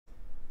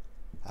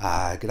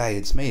G'day,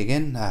 it's me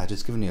again,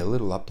 just giving you a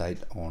little update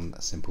on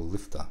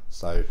simpleLifter.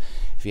 So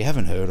if you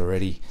haven't heard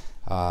already,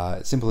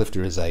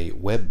 simpleLifter is a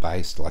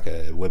web-based, like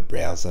a web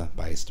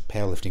browser-based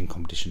powerlifting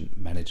competition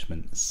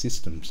management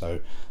system. So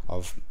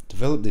I've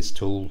developed this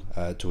tool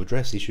to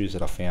address issues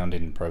that I found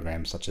in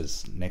programs such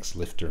as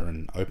nextLifter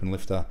and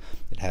openLifter.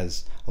 It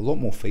has a lot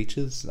more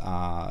features,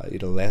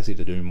 it allows you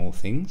to do more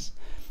things.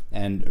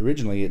 And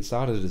originally it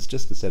started as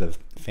just a set of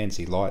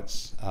fancy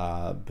lights,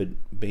 but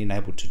being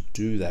able to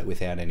do that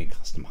without any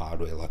custom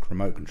hardware like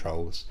remote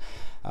controls.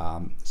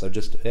 So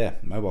just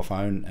mobile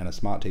phone and a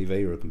smart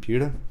TV or a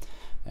computer.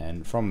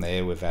 And from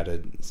there we've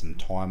added some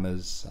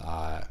timers,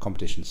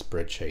 competition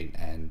spreadsheet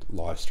and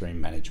live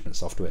stream management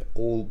software,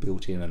 all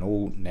built in and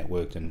all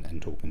networked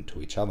and talking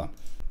to each other.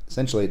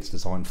 Essentially it's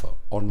designed for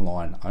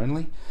online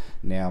only.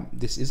 Now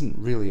this isn't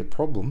really a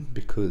problem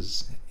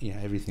because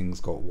everything's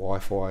got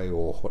Wi-Fi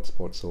or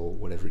hotspots or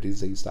whatever it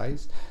is these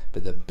days,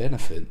 but the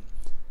benefit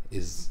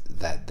is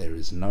that there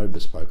is no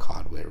bespoke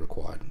hardware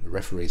required. The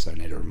referees don't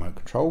need a remote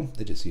control,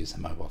 they just use a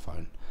mobile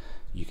phone.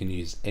 You can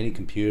use any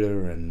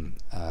computer and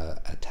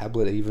a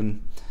tablet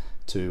even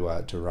to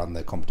run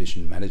the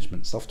competition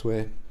management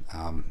software,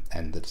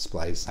 and the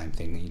display is the same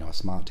thing, a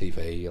smart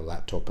TV, a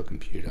laptop, a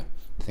computer,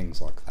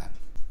 things like that.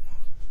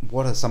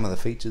 What are some of the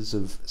features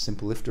of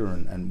simpleLifter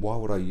and why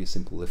would I use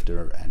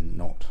simpleLifter and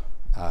not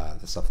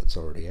the stuff that's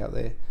already out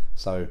there?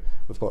 So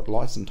we've got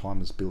lights and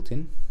timers built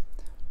in.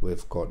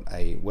 We've got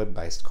a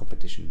web-based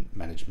competition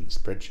management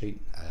spreadsheet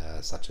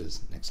such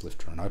as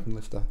nextLifter and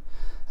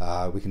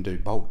openLifter. We can do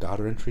bulk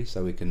data entry,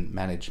 so we can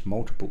manage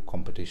multiple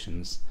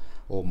competitions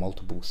or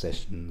multiple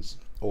sessions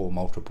or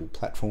multiple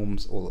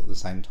platforms all at the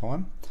same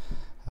time.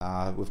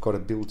 We've got a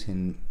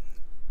built-in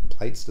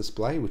plates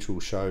display which will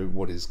show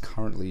what is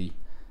currently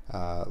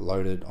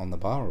loaded on the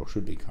bar, or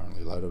should be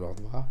currently loaded on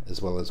the bar,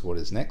 as well as what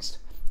is next,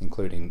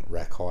 including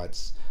rack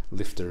heights,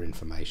 lifter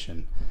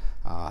information,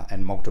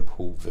 and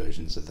multiple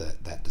versions of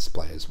that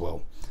display as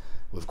well.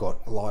 We've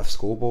got live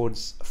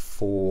scoreboards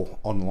for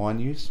online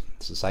use,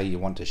 so say you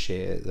want to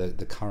share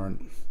the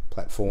current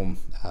platform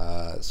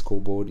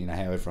scoreboard,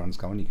 how everyone's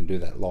going, you can do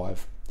that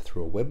live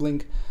through a web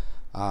link,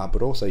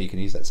 but also you can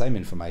use that same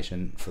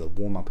information for the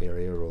warm-up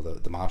area or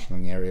the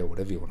marshalling area,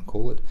 whatever you want to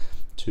call it,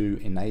 to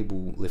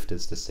enable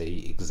lifters to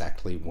see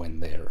exactly when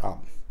they're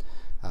up.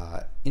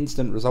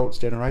 Instant results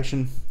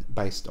generation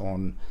based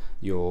on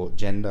your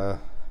gender,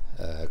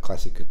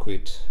 classic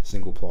equipped,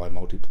 single ply,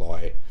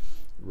 multiply,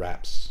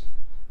 wraps,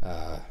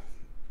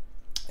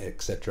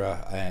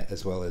 etc.,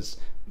 as well as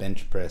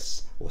bench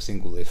press or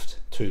single lift,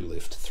 2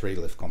 lift, 3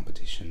 lift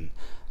competition.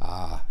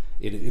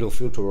 It'll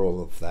filter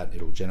all of that.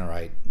 It'll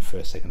generate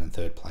first, second and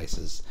third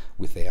places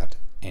without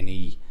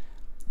any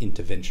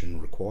intervention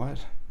required.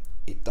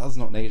 It does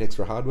not need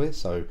extra hardware,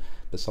 so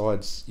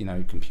besides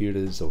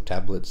computers or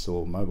tablets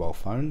or mobile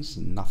phones,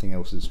 nothing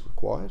else is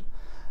required.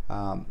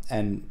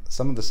 And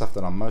some of the stuff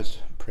that I'm most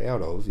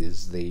proud of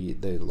is the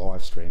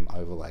live stream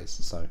overlays.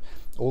 So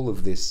all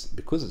of this,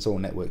 because it's all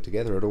networked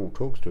together, it all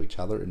talks to each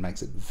other, it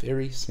makes it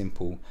very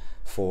simple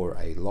for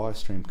a live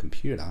stream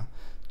computer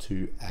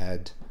to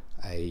add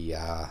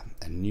a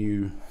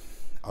new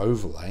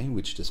overlay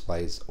which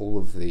displays all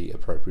of the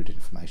appropriate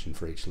information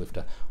for each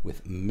lifter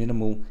with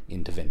minimal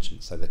intervention.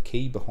 So the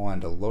key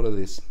behind a lot of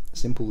this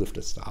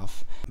simpleLifter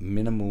stuff,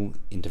 minimal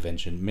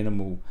intervention,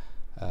 minimal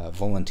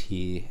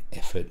volunteer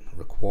effort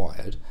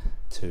required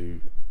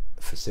to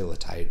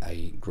facilitate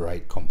a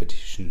great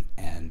competition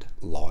and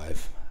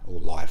live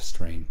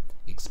stream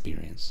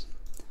experience.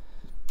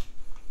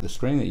 The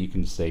screen that you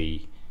can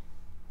see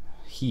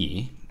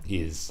here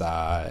is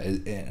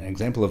an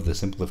example of the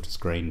simpleLifter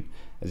screen.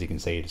 As you can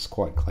see, it's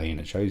quite clean.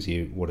 It shows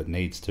you what it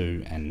needs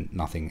to and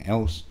nothing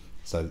else.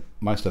 So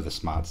most of the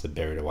smarts are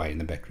buried away in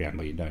the background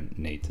where you don't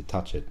need to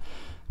touch it.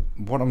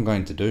 What I'm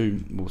going to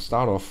do, we'll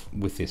start off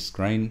with this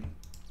screen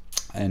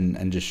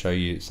and just show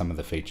you some of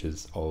the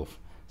features of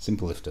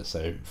simpleLifter.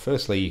 So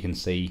firstly, you can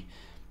see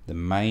the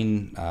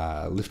main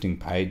lifting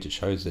page. It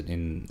shows it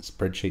in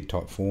spreadsheet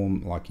type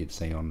form like you'd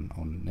see on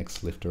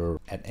nextLifter.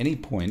 At any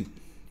point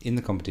in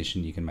the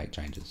competition you can make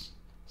changes.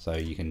 So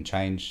you can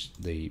change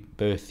the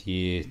birth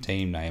year,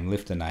 team name,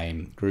 lifter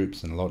name,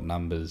 groups and lot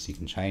numbers. You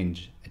can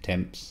change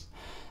attempts.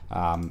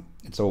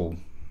 It's all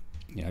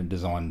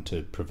designed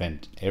to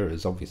prevent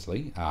errors,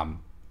 obviously,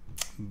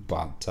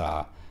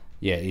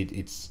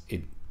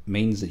 it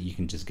means that you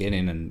can just get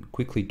in and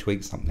quickly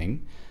tweak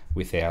something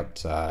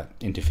without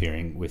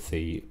interfering with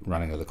the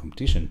running of the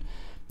competition.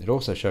 It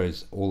also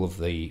shows all of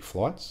the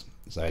flights.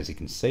 So as you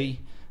can see,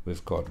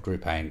 we've got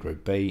Group A and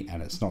Group B,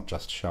 and it's not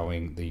just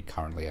showing the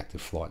currently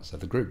active flights. So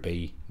the Group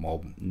B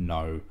mob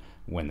know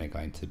when they're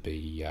going to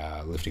be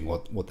lifting,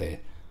 what their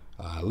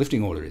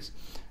lifting order is.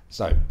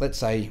 So let's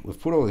say we've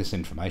put all this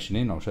information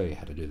in. I'll show you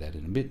how to do that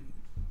in a bit.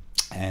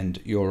 And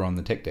you're on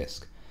the tech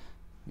desk.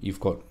 You've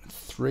got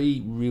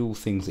 3 real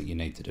things that you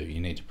need to do.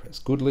 You need to press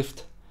good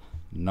lift,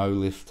 no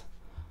lift,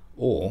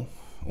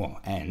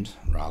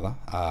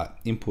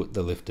 input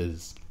the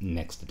lifter's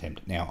next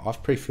attempt. Now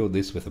I've pre-filled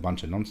this with a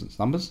bunch of nonsense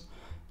numbers.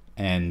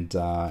 and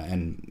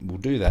we'll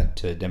do that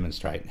to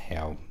demonstrate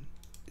how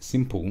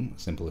simple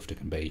simpleLifter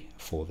can be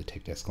for the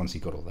tech desk once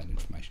you've got all that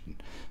information.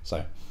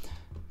 So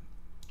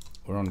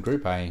we're on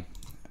Group A,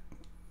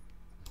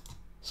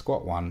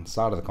 Squat 1,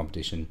 start of the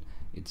competition.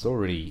 It's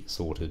already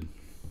sorted.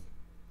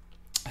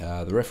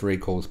 The referee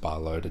calls bar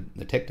loaded.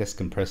 The tech desk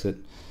can press it.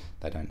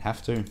 They don't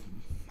have to.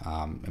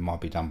 It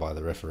might be done by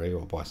the referee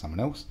or by someone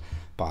else,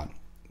 but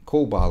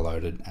call bar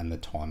loaded and the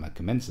timer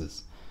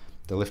commences.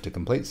 The lifter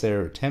completes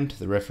their attempt.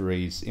 The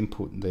referees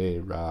input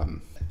their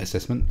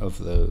assessment of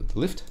the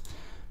lift.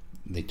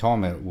 The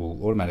timer will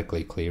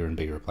automatically clear and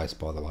be replaced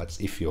by the lights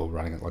if you're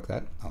running it like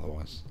that.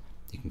 Otherwise,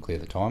 you can clear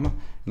the timer.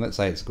 And let's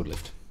say it's a good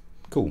lift.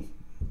 Cool.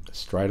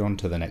 Straight on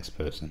to the next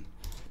person.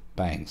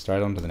 Bang.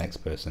 Straight on to the next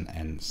person,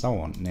 and so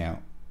on. Now,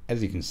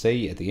 as you can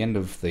see, at the end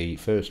of the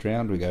first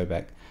round, we go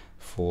back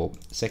for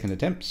second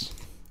attempts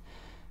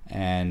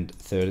and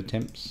third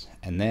attempts,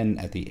 and then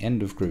at the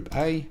end of Group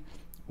A,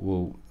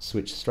 we'll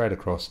switch straight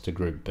across to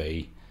Group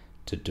B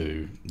to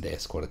do their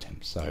squat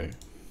attempts. So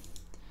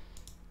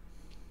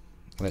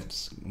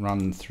let's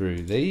run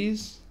through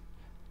these.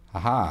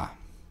 Haha,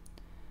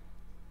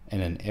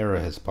 and an error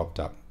has popped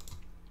up.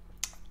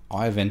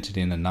 I've entered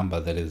in a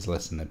number that is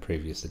less than the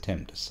previous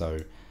attempt, so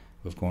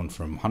we've gone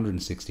from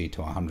 160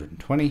 to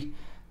 120.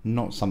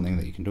 Not something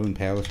that you can do in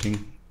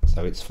powerlifting,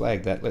 so it's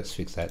flagged that. Let's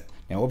fix that.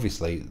 Now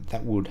obviously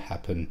that would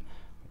happen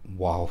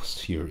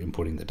whilst you're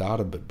inputting the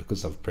data, but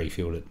because I've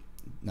pre-filled it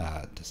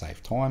to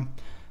save time,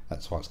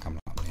 that's why it's coming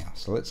up now.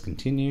 So let's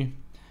continue,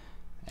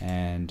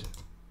 and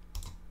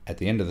at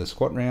the end of the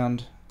squat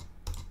round,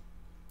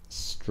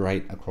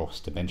 straight across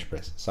to bench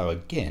press. So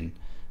again,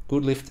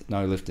 good lift,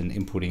 no lift, and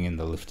inputting in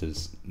the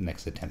lifter's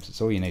next attempts. It's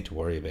all you need to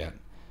worry about.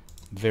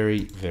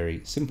 Very,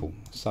 very simple.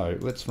 So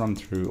let's run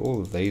through all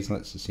of these.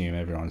 Let's assume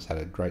everyone's had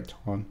a great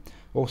time.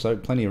 Also,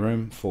 plenty of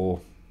room for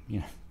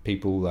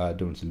people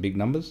doing some big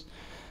numbers.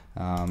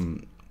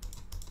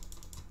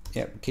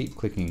 Yep, keep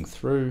clicking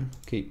through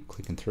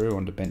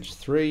onto bench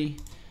 3,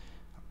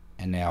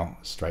 and now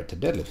straight to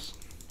deadlifts.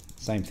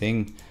 Same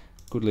thing,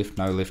 good lift,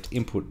 no lift,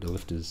 input the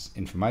lifter's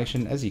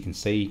information. As you can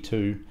see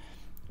too,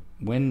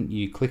 when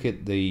you click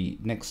it, the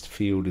next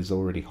field is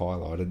already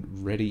highlighted,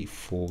 ready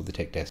for the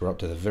tech desk. We're up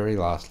to the very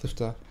last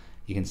lifter.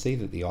 You can see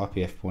that the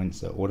IPF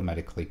points are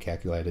automatically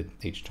calculated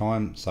each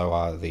time. So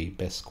are the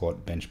best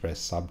squat, bench press,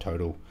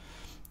 subtotal,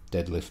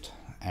 deadlift,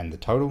 and the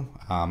total.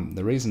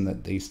 The reason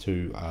that these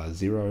two are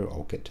 0,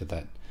 I'll get to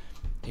that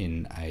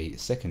in a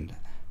second.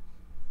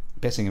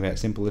 Best thing about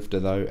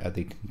simpleLifter though, at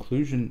the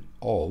conclusion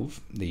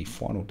of the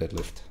final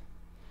deadlift,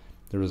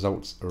 the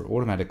results are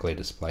automatically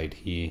displayed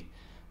here.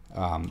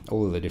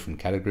 All of the different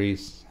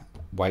categories,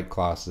 weight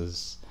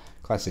classes,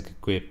 classic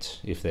equipped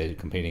if they're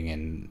competing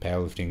in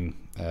powerlifting,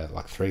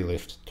 like 3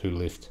 lift, 2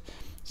 lift,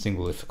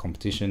 single lift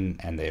competition,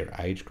 and their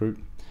age group.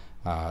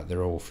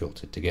 They're all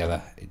filtered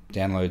together. It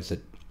downloads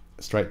it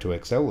straight to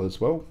Excel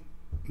as well,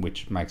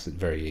 which makes it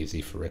very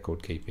easy for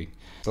record keeping.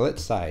 So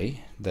let's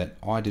say that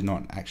I did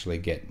not actually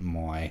get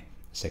my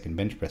second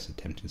bench press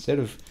attempt. Instead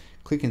of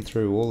clicking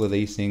through all of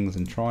these things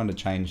and trying to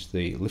change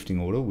the lifting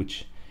order,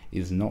 which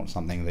is not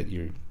something that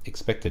you're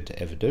expected to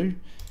ever do,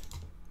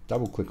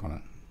 double click on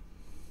it.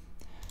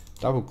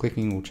 Double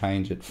clicking will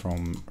change it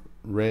from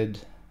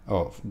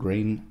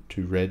green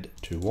to red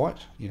to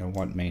white.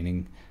 White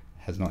meaning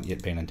has not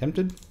yet been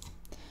attempted.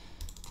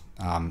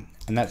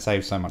 And that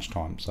saves so much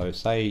time. So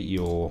say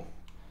you're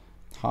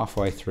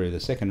halfway through the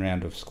second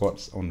round of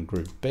squats on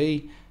Group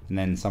B, and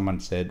then someone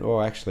said,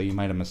 oh, actually you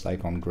made a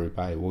mistake on Group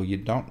A. Well, you're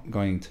not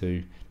going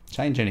to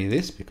change any of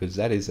this because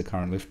that is the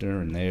current lifter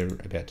and they're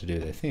about to do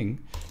their thing.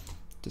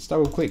 Just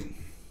double click,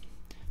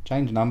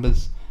 change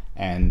numbers,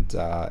 and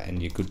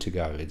you're good to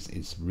go.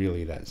 It's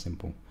really that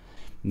simple.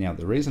 Now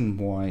the reason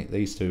why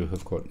these two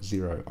have got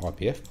 0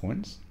 IPF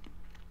points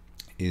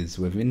is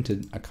we've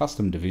entered a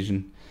custom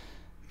division,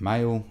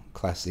 male,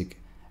 classic,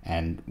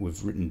 and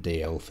we've written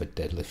DL for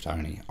deadlift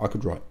only. I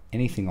could write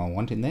anything I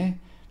want in there,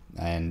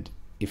 and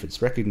if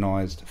it's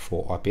recognized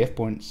for IPF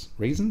points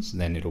reasons,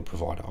 then it'll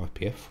provide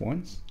IPF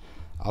points.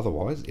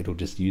 Otherwise, it'll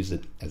just use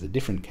it as a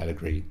different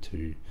category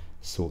to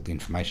sort the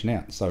information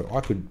out. So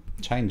I could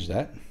change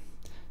that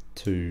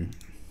to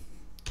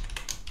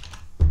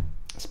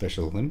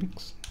Special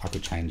Olympics. I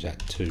could change that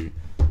to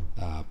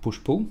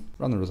push-pull.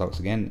 Run the results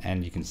again,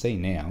 and you can see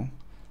now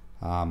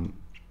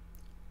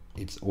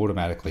it's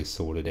automatically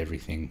sorted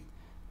everything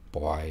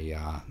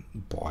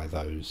by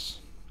those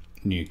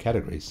new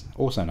categories.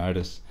 Also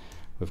notice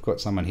we've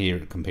got someone here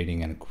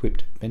competing an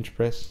equipped bench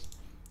press,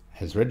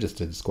 has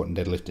registered squat and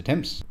deadlift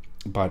attempts,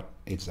 but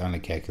it's only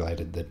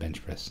calculated the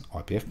bench press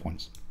IPF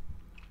points.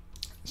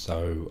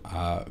 So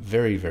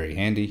very, very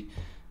handy.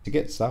 To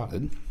get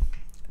started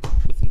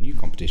with the new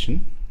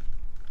competition,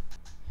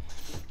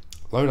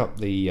 load up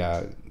the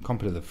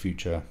Compet of the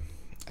Future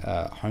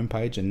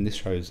homepage, and this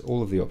shows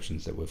all of the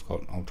options that we've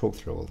got. I'll talk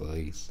through all of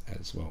these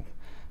as well.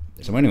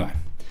 So anyway,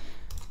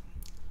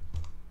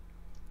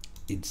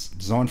 it's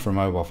designed for a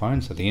mobile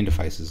phone, so the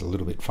interface is a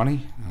little bit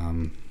funny.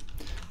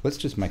 Let's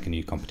just make a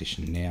new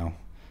competition now.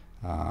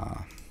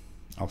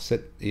 I'll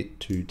set it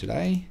to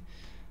today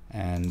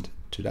and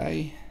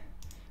today,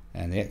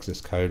 and the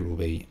access code will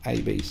be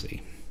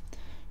ABC.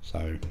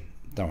 So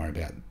don't worry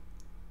about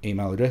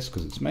email address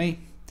because it's me.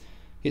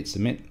 Hit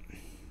submit.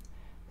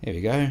 There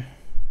we go.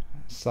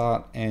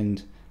 Start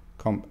and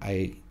comp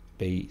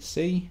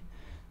ABC.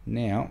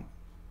 Now,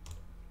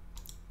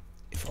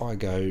 if I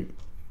go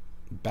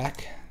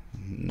back,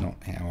 not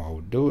how I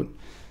would do it,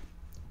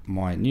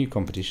 my new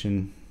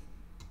competition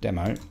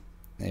demo,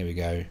 there we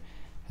go,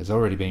 has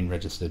already been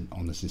registered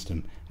on the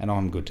system, and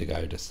I'm good to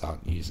go to start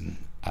using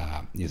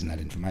that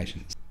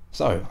information.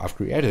 So I've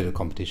created a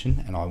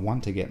competition and I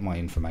want to get my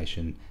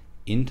information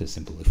into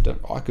simpleLifter.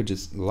 I could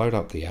just load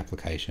up the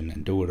application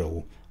and do it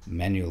all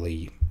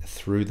manually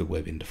through the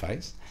web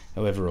interface.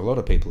 However, a lot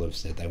of people have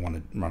said they want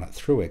to run it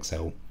through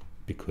Excel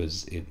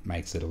because it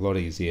makes it a lot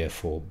easier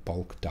for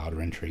bulk data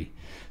entry.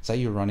 Say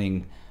you're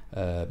running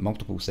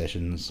multiple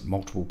sessions,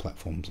 multiple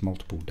platforms,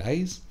 multiple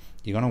days,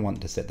 you're going to want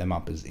to set them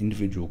up as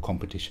individual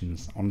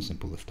competitions on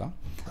simpleLifter.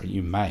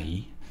 You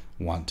may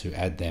want to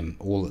add them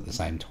all at the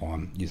same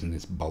time using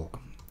this bulk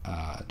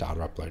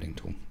data uploading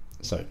tool.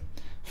 So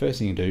first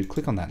thing you do,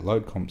 click on that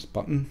load comps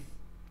button,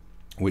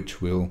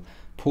 which will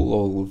pull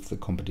all of the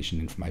competition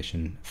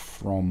information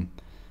from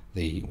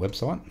the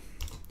website.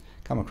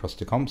 Come across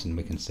to comps and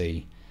we can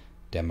see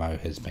demo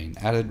has been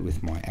added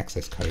with my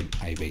access code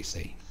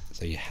ABC.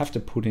 So you have to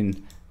put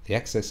in the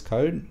access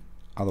code,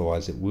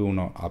 otherwise it will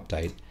not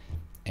update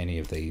any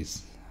of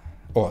these,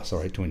 or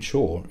sorry, to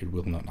ensure it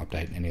will not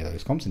update any of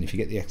those comps, and if you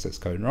get the access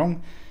code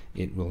wrong,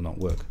 it will not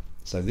work.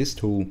 So this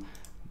tool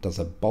does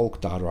a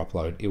bulk data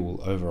upload. It will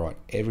overwrite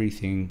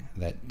everything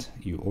that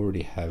you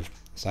already have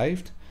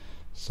saved.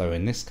 So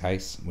in this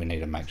case, we need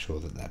to make sure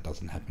that that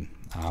doesn't happen.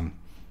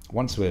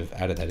 Once we've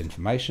added that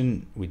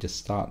information, we just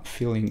start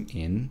filling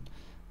in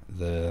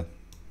the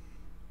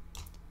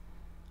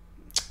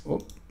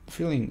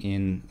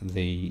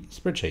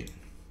spreadsheet.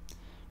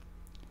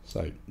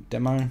 So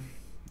demo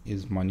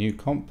is my new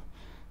comp.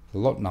 The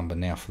lot number,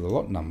 now for the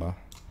lot number,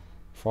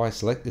 if I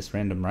select this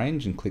random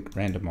range and click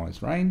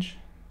randomize range,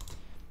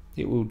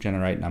 it will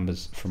generate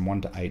numbers from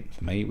 1 to 8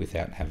 for me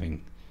without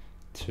having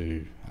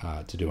to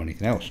do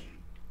anything else.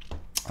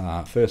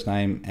 First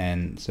name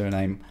and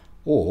surname,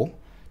 or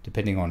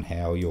depending on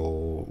how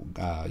your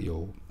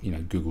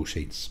Google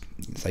Sheets,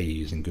 say you're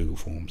using Google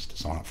Forms to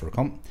sign up for a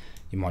comp,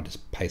 you might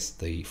just paste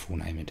the full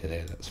name into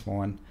there. That's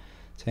fine.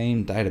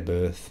 Team, date of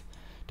birth,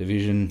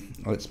 division.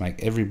 Let's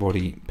make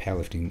everybody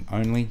powerlifting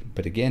only,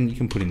 but again, you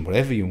can put in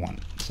whatever you want.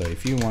 So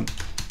if you want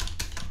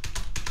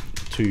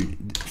to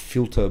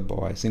filter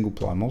by single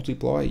ply,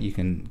 multiply, you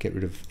can get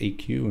rid of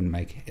EQ and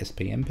make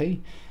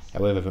SPMP.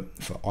 However,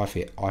 for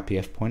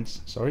IPF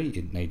points,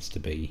 it needs to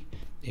be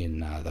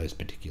in those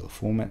particular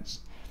formats.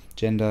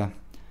 Gender,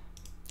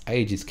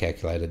 age is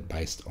calculated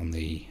based on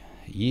the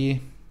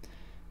year,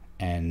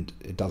 and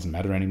it doesn't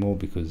matter anymore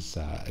because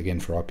again,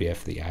 for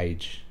IPF, the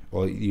age,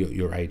 or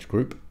your age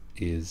group,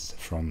 is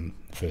from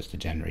 1st of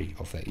January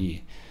of that year.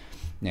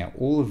 Now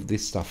all of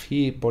this stuff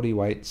here, body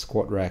weight,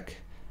 squat rack,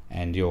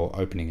 and your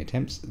opening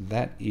attempts,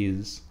 that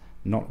is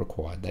not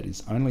required. That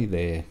is only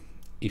there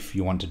if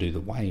you want to do the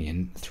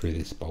weigh-in through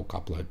this bulk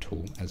upload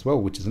tool as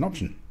well, which is an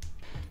option.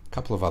 A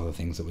couple of other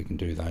things that we can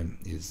do though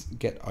is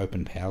get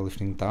open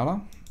powerlifting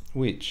data,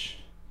 which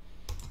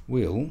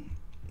will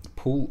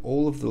pull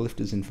all of the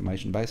lifters'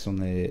 information based on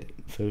their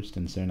first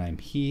and surname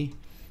here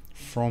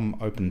from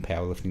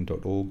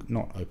openpowerlifting.org,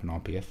 not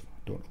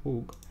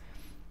openipf.org,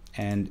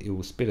 and it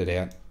will spit it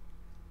out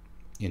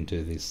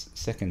into this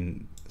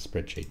second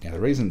spreadsheet. Now the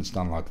reason it's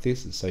done like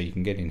this is so you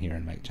can get in here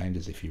and make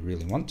changes if you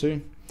really want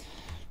to.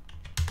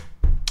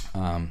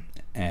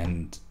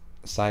 And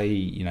say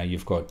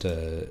you've got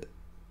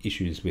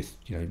issues with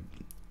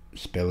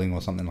spelling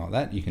or something like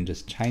that, you can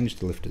just change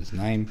the lifter's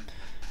name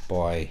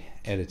by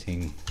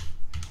editing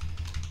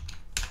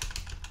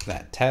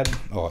that tab,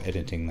 or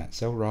editing that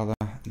cell rather,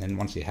 and then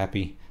once you're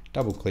happy,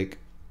 double click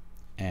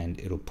and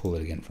it'll pull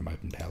it again from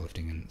Open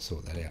Powerlifting and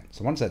sort that out.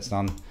 So once that's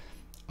done,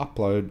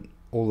 upload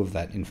all of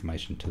that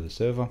information to the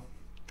server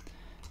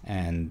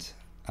and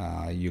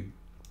you're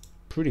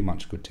pretty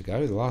much good to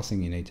go. The last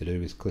thing you need to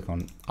do is click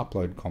on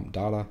upload comp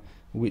data,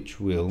 which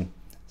will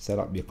set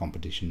up your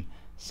competition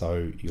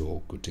so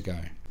you're good to go.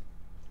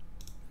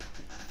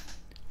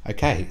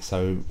 Okay,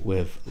 so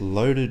we've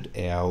loaded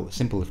our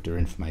simpleLifter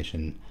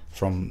information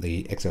from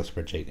the Excel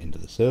spreadsheet into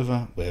the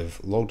server. We've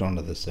logged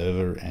onto the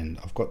server and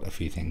I've got a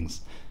few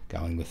things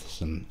going with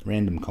some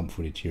random comp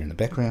footage here in the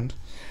background,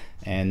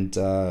 and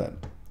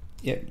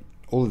yeah,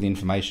 all of the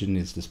information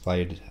is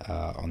displayed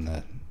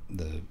on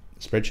the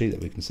spreadsheet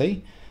that we can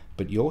see,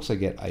 but you also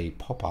get a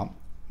pop-up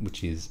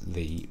which is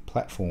the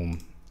platform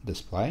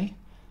display,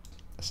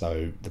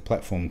 so the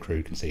platform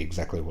crew can see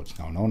exactly what's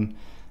going on,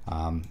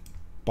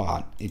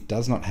 but it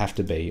does not have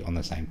to be on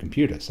the same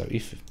computer. So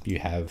if you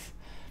have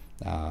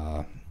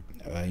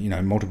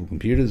multiple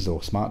computers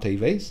or smart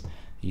TVs,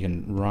 you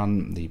can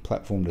run the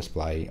platform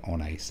display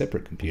on a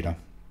separate computer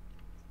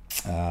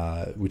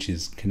which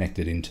is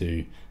connected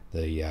into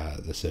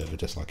the server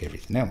just like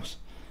everything else.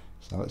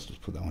 So let's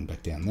just put that one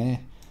back down there.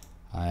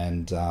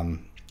 And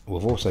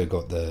we've also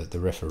got the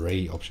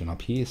referee option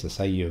up here. So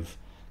say you've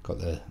got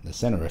the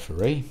center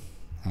referee,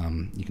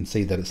 you can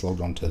see that it's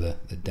logged onto the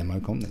demo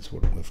comp, that's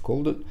what we've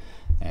called it,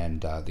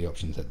 and the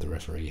options that the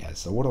referee has.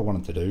 So what I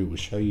wanted to do was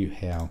show you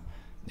how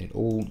it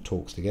all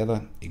talks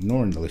together,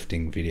 ignoring the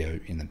lifting video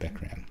in the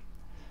background.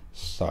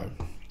 So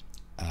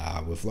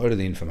we've loaded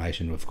the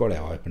information, we've got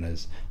our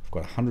openers, we've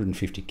got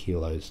 150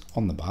 kilos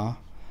on the bar,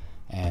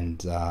 and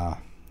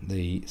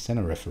the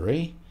center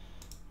referee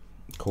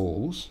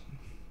calls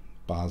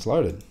bars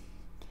loaded.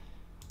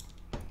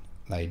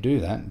 They do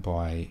that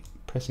by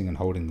pressing and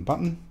holding the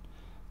button,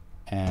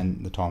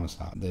 and the timer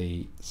starts.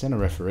 The center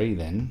referee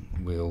then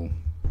will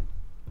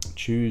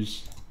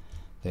choose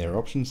their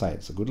option, say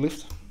it's a good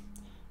lift,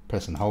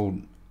 press and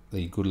hold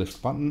the good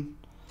lift button,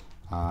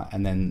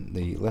 and then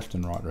the left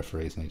and right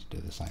referees need to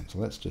do the same. So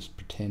let's just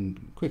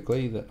pretend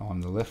quickly that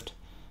I'm the left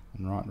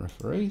and right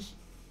referees.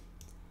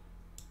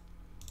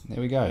 There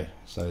we go.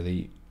 So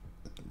the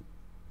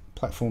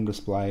platform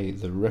display,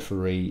 the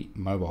referee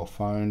mobile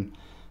phone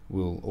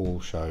will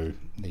all show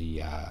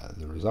the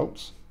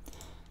results.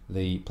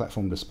 The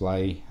platform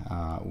display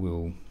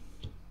will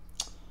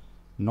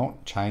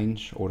not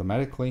change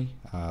automatically.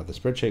 The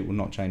spreadsheet will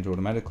not change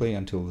automatically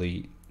until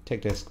the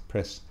tech desk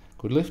press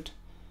good lift,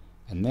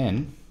 and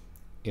then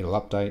it'll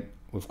update.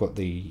 We've got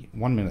the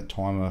 1 minute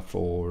timer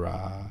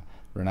for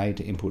Renee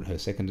to input her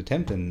second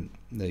attempt, and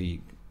the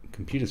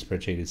computer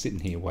spreadsheet is sitting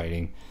here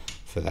waiting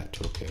for that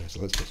to occur.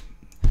 So let's just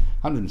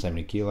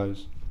 170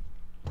 kilos,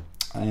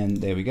 and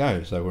there we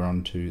go. So we're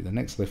on to the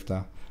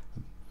nextLifter.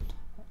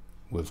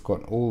 We've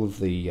got all of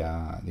the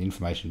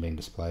information being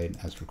displayed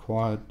as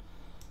required.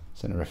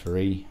 Center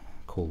referee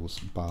calls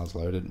bars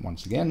loaded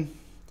once again,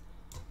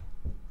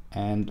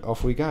 and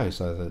off we go.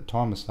 So the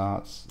timer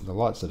starts, the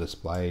lights are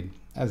displayed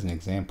as an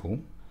example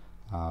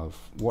of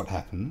what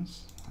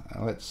happens.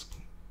 Let's,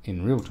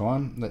 in real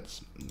time,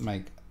 let's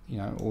make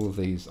all of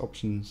these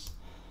options.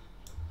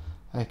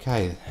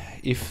 Okay,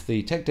 if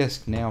the tech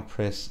desk now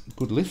press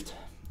good lift,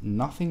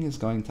 nothing is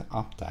going to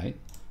update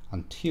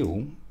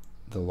until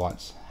the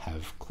lights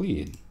have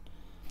cleared.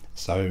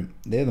 So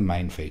they're the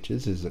main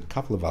features. There's a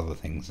couple of other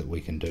things that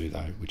we can do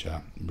though, which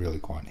are really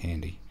quite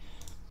handy.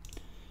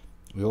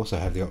 We also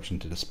have the option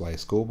to display a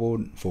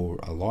scoreboard for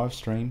a live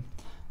stream,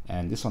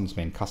 and this one's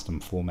been custom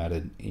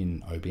formatted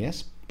in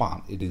OBS,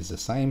 but it is the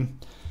same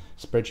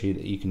spreadsheet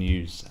that you can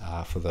use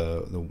for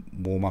the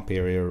warm-up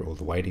area or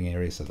the waiting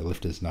area, so the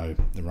lifters know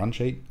the run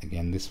sheet.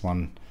 Again, this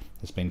one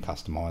has been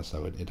customized,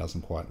 so it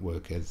doesn't quite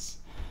work as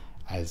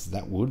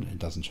that would. It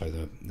doesn't show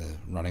the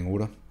running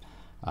order.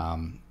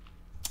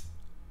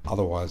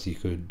 Otherwise, you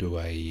could do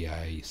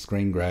a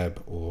screen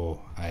grab or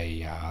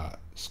a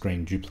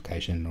screen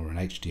duplication or an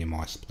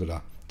HDMI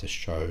splitter to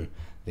show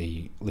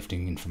the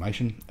lifting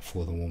information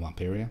for the warm-up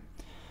area.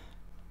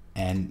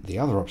 And the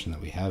other option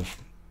that we have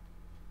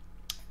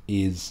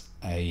is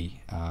a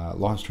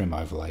live stream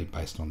overlay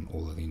based on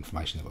all of the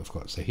information that we've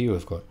got. So here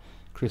we've got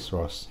Chris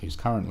Ross, who's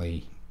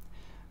currently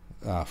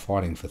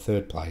fighting for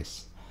third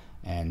place,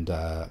 and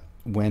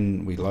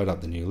when we load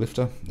up the new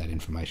lifter, that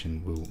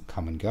information will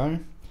come and go.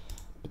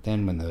 But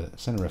then when the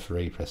center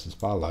referee presses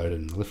bar loaded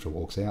and the lifter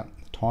walks out,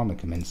 the timer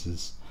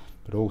commences,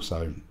 but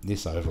also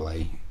this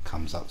overlay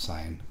comes up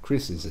saying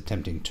Chris is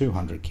attempting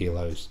 200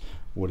 kilos,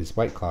 what his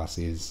weight class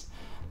is,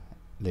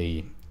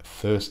 the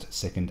first,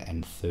 second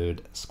and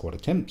third squat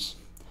attempts.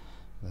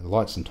 The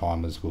lights and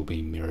timers will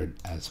be mirrored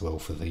as well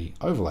for the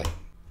overlay.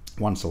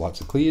 Once the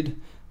lights are cleared,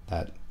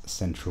 that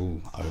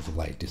central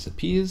overlay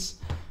disappears,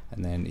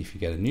 and then if you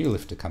get a new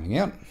lifter coming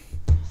out,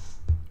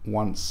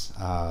 once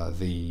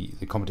the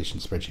competition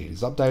spreadsheet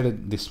is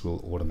updated, this will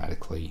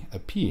automatically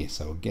appear.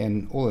 So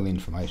again, all of the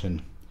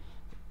information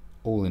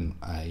all in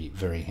a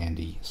very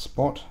handy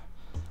spot,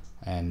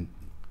 and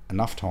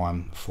enough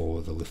time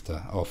for the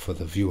lifter or for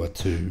the viewer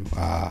to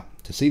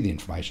see the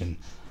information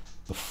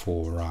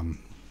before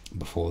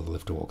the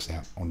lifter walks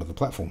out onto the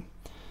platform.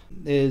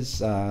 There's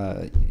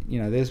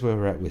there's where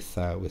we're at with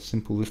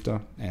simpleLifter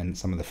and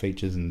some of the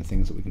features and the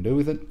things that we can do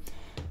with it.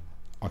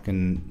 I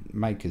can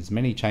make as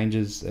many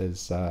changes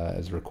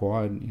as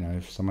required.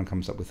 If someone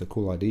comes up with a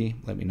cool idea,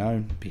 let me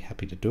know. Be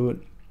happy to do it.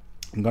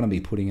 I'm going to be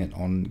putting it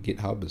on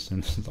GitHub as soon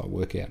as I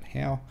work out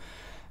how.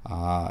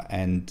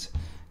 And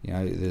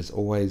there's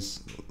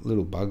always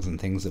little bugs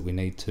and things that we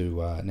need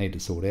to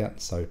sort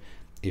out. So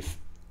if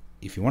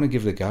you want to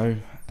give it a go,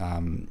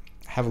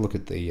 have a look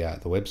at the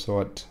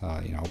website.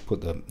 I'll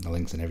put the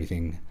links and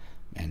everything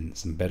and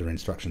some better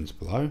instructions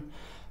below.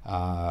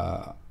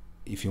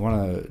 If you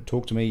want to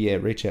talk to me,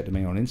 reach out to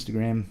me on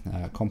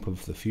Instagram. Comp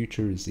of the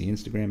Future is the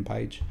Instagram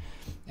page,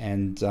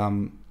 and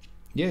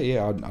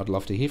I'd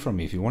love to hear from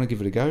you. If you want to give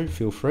it a go,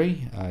 feel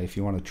free. If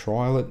you want to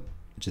trial it,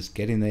 just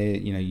get in there.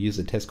 Use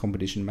the test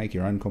competition, make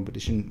your own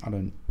competition. I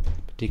don't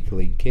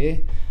particularly care.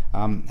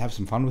 Have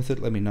some fun with it.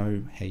 Let me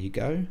know how you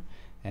go,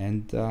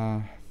 and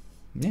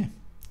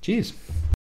cheers.